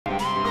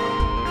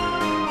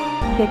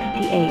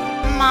68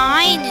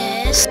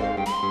 minus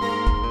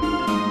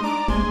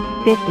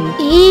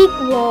 50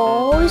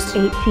 equals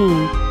 18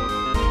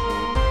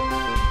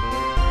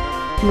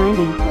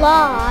 90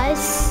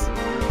 plus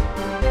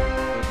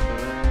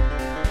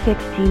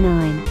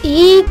 69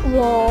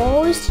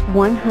 equals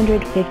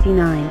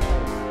 159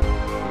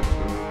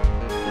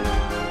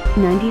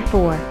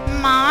 94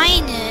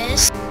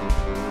 minus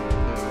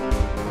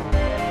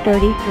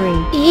 33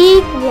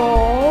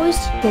 equals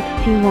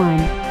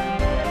 61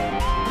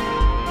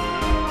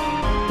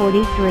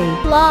 43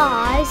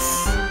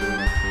 plus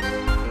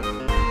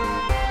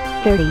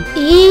 30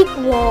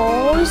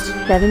 equals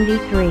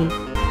 73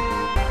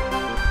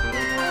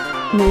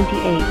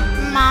 98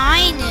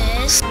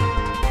 minus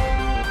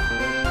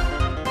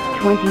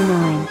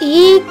 29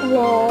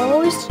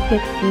 equals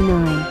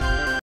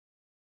 69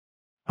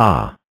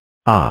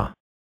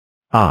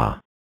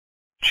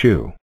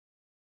 chew.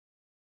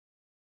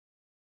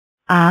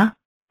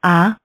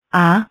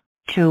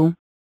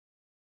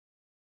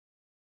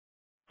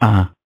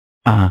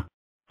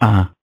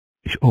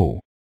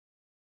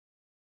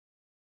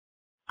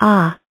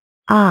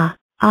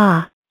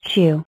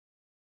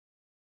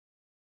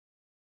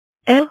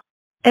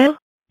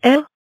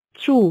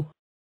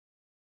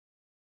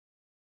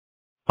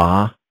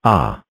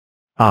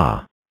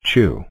 chew.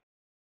 Show.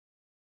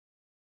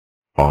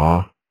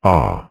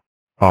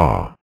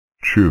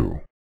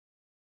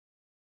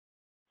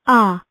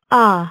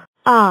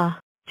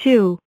 Chew. Chew.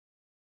 Chew.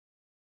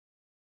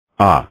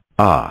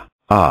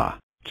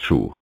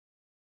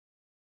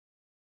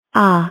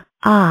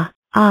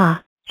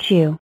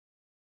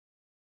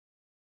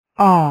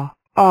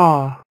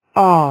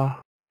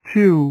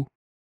 Chew.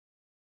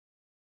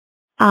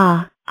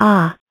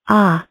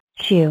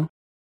 Chew.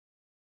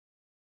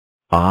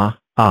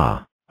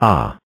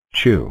 Chew. Chew.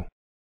 Chew. Chew. Chew.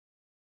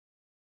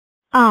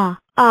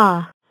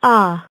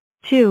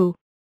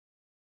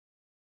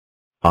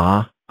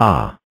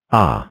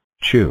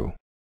 Chew.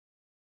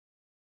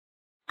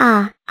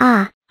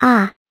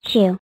 Chew.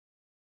 chew.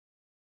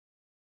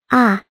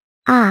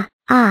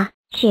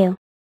 Chew.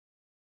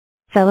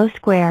 Fellow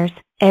squares,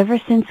 ever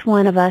since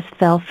one of us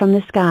fell from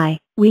the sky,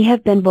 we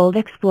have been bold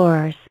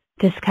explorers,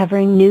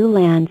 discovering new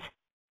lands,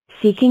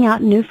 seeking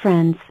out new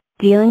friends,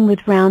 dealing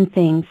with round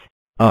things.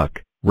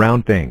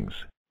 Round things.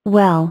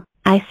 Well,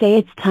 I say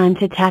it's time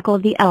to tackle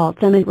the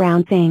ultimate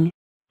round thing.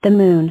 The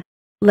moon.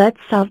 Let's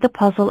solve the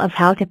puzzle of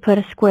how to put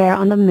a square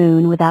on the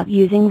moon without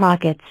using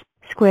rockets,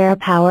 square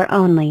power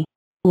only.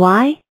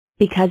 Why?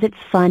 Because it's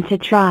fun to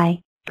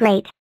try.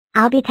 Great.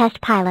 I'll be test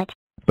pilot.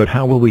 But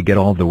how will we get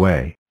all the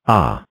way?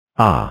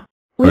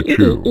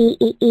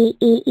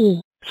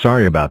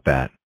 Sorry about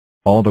that.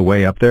 All the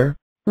way up there?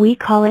 We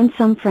call in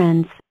some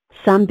friends,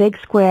 some big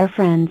square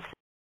friends.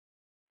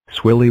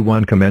 Swilly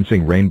 1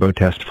 commencing rainbow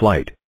test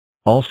flight.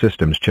 All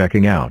systems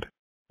checking out.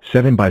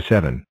 7 by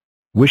 7.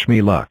 Wish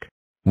me luck.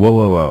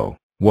 Whoa,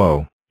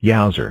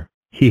 yowzer,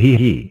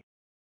 hee.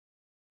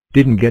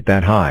 Didn't get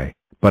that high,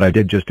 but I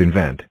did just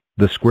invent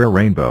the square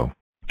rainbow.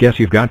 Guess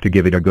you've got to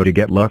give it a go to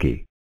get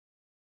lucky.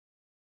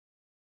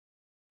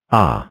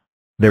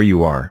 There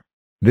you are.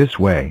 This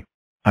way.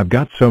 I've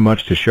got so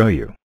much to show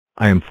you.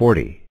 I am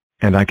 40,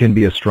 and I can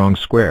be a strong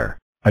square,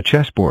 a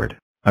chessboard,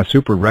 a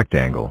super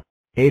rectangle,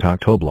 8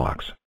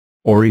 octoblocks,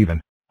 or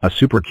even a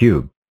super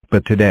cube.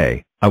 But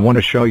today, I want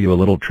to show you a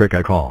little trick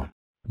I call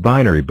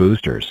binary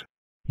boosters.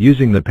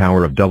 Using the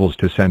power of doubles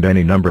to send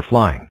any number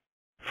flying.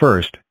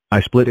 First,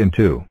 I split in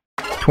 2,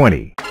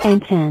 20,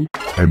 and 10,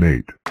 and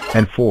 8,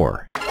 and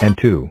 4, and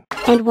 2,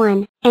 and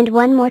 1, and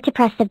 1 more to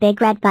press the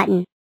big red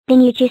button.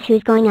 Then you choose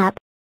who's going up.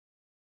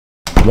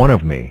 1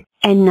 of me,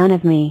 and none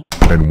of me,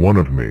 and 1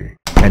 of me,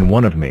 and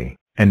 1 of me,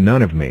 and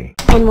none of me,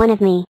 and 1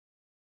 of me.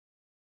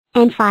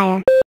 And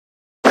fire.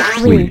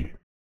 we.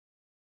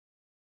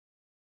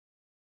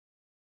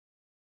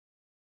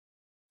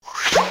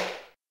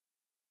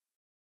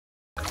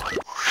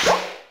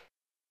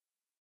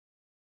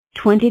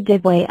 20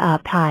 did way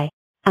up high.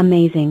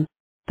 Amazing.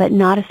 But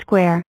not a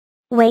square.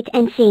 Wait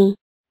and see.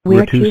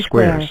 We're 2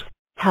 squares.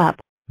 Top.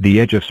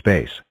 The edge of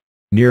space.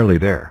 Nearly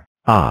there.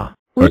 Achoo.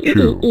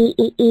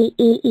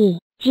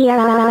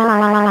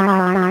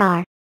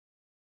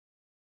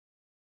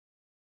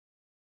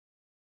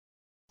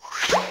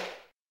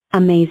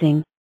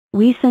 Amazing.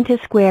 We sent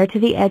a square to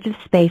the edge of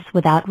space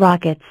without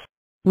rockets.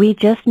 We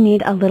just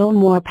need a little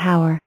more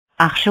power.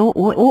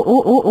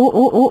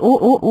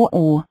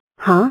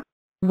 Huh?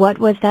 What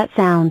was that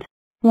sound?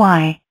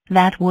 Why,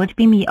 that would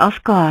be me,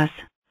 of course.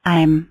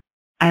 I'm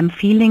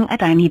feeling a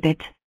tiny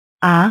bit.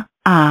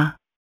 Wow,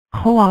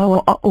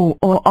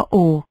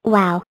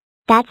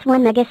 that's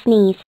one mega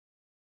sneeze.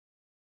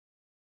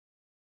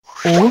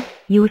 Oh,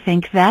 you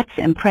think that's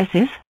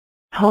impressive?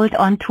 Hold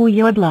on to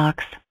your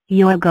blocks.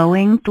 You're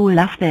going to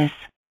love this.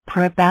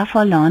 Prepare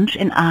for launch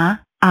in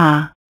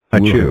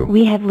Achoo.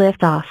 We have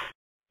liftoff.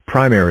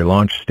 Primary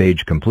launch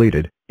stage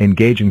completed.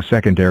 Engaging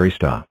secondary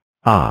stop.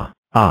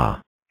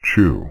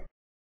 Chew.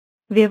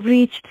 We've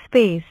reached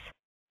space.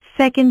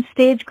 Second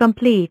stage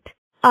complete.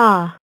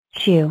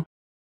 Chew.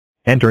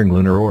 Entering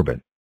lunar orbit.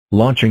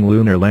 Launching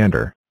lunar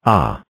lander.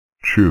 Ah.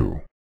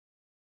 chew,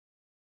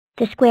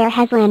 The square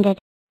has landed.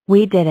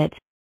 We did it.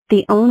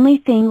 The only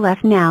thing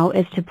left now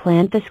is to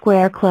plant the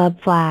square club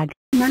flag.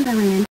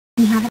 Numberland,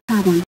 we have a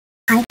problem.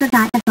 I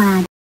forgot the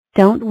flag.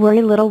 Don't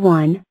worry, little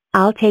one,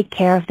 I'll take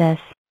care of this.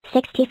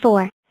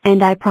 64.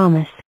 And I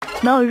promise.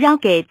 No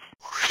rockets.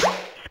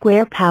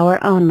 Square power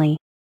only.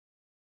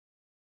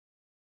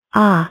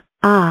 Ah,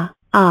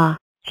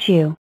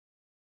 chew,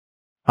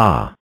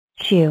 Ah.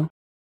 chew.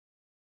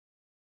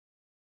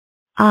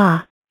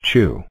 Ah,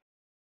 Chew.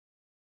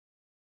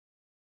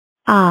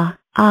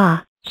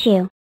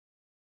 Chew.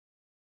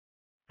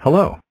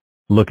 Hello.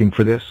 Looking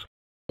for this?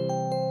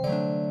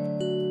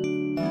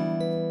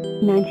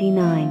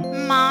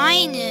 99.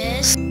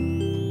 minus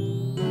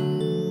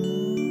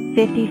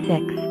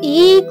 56.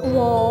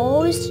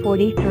 equals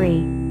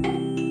 43.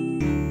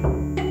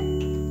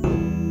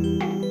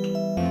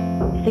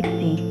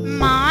 60.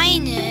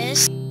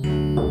 minus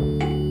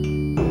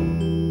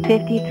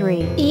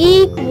 53.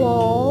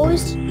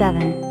 equals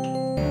 7.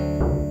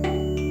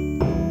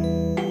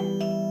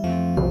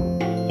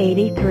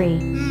 83.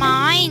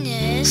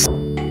 minus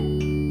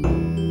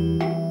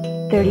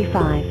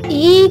 35.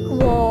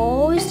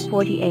 equals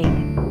 48.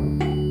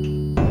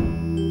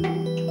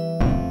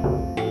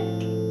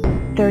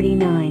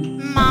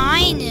 39.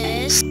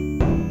 minus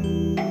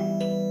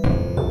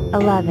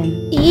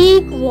 11.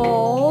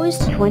 equals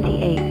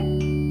 28.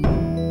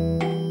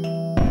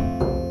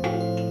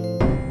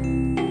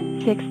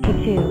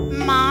 62.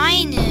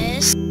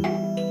 minus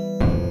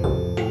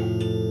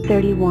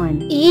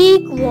 31.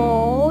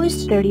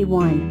 equals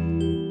 31.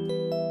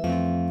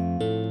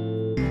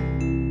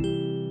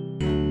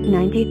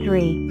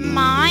 93.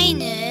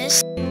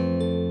 minus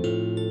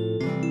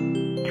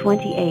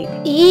 28.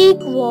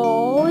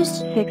 equals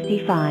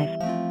 65.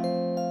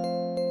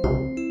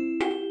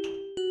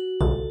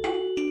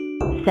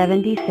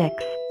 76.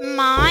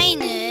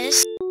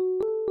 minus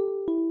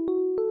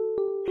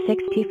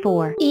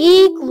 64.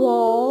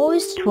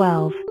 equals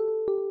 12.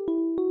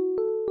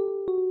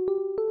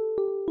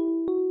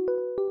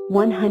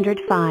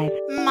 105.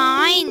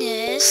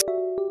 minus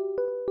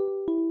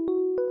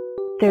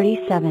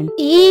 37.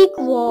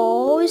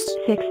 equals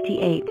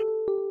 68.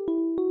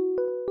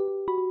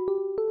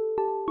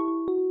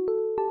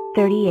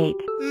 38.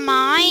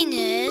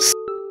 minus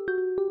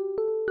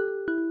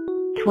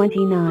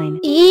 29.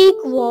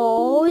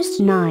 equals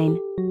 9.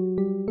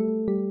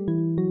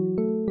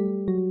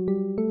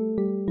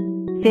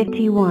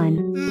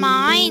 51.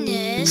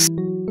 minus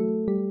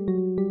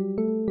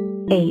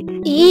 8.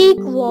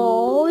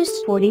 equals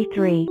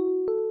 43.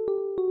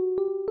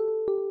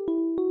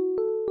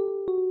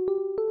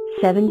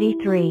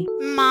 73.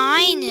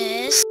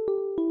 minus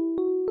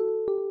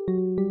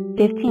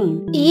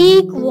 15.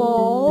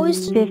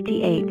 equals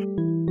 58.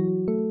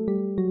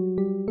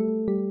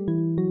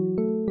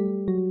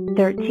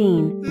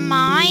 13.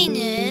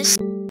 minus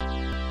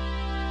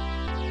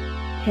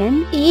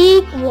 10.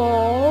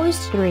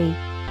 equals 3.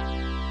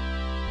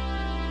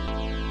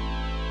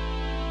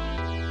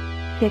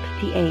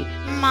 68.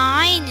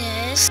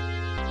 minus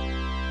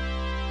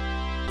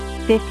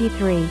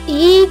 53.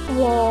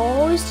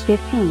 equals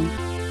 15.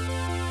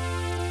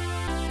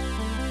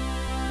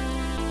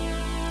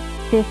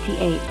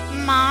 58.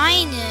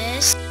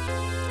 minus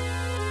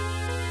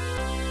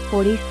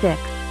 46.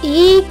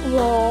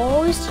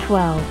 equals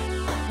 12.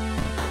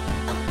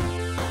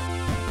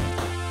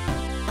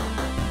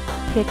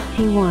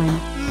 61.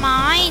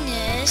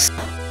 minus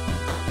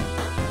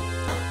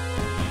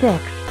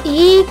 6.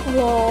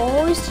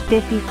 equals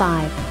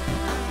 55.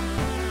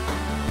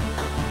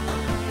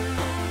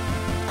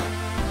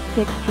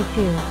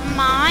 62.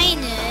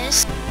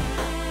 minus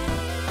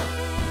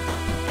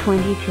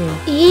 22.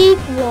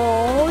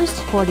 equals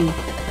 40.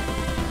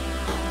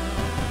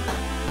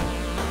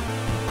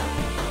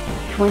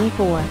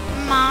 24.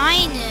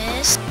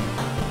 minus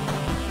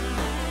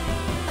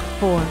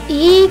 4.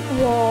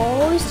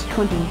 equals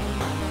 20.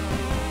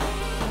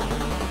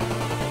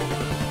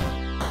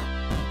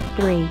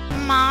 3.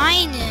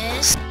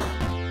 minus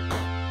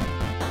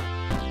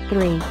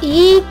 3.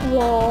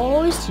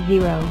 equals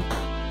 0.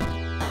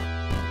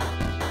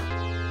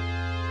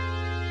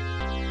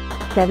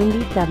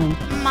 77.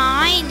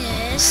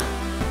 minus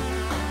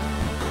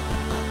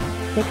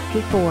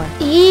 64.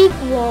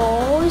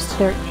 equals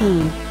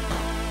 13.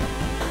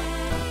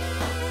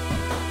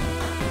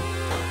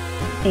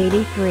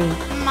 83.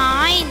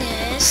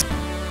 minus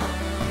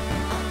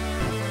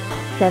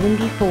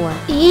 74.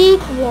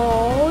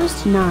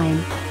 equals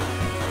 9.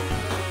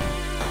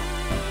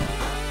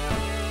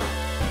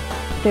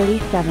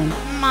 37.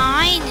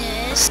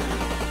 minus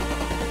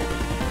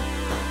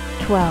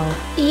 12.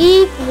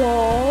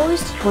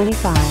 equals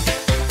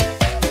 25.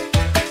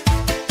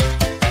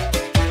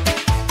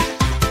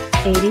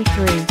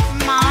 83.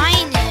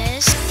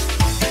 minus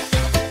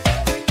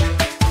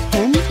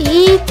 10.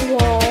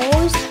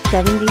 equals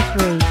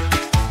 73.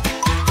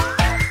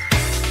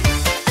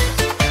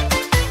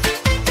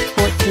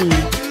 14.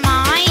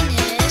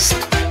 minus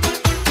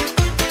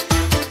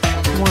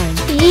 1.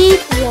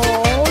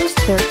 equals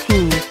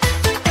 13.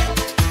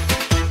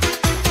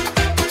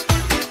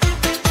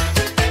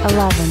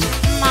 11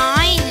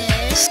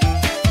 minus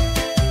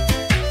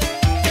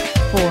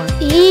 4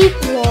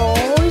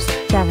 equals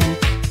 7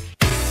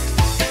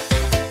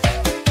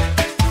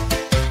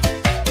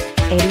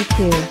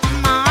 82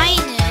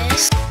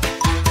 minus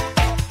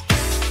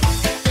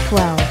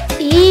 12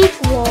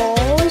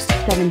 equals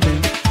 70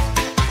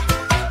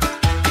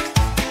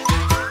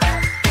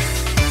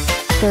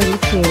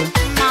 32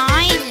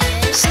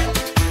 minus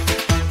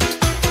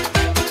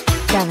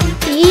 7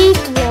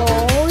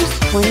 equals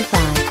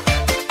 25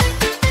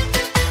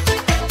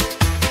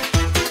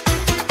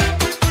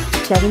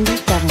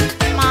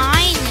 77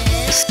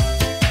 minus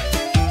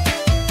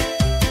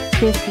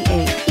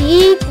 58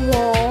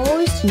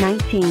 equals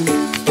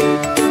 19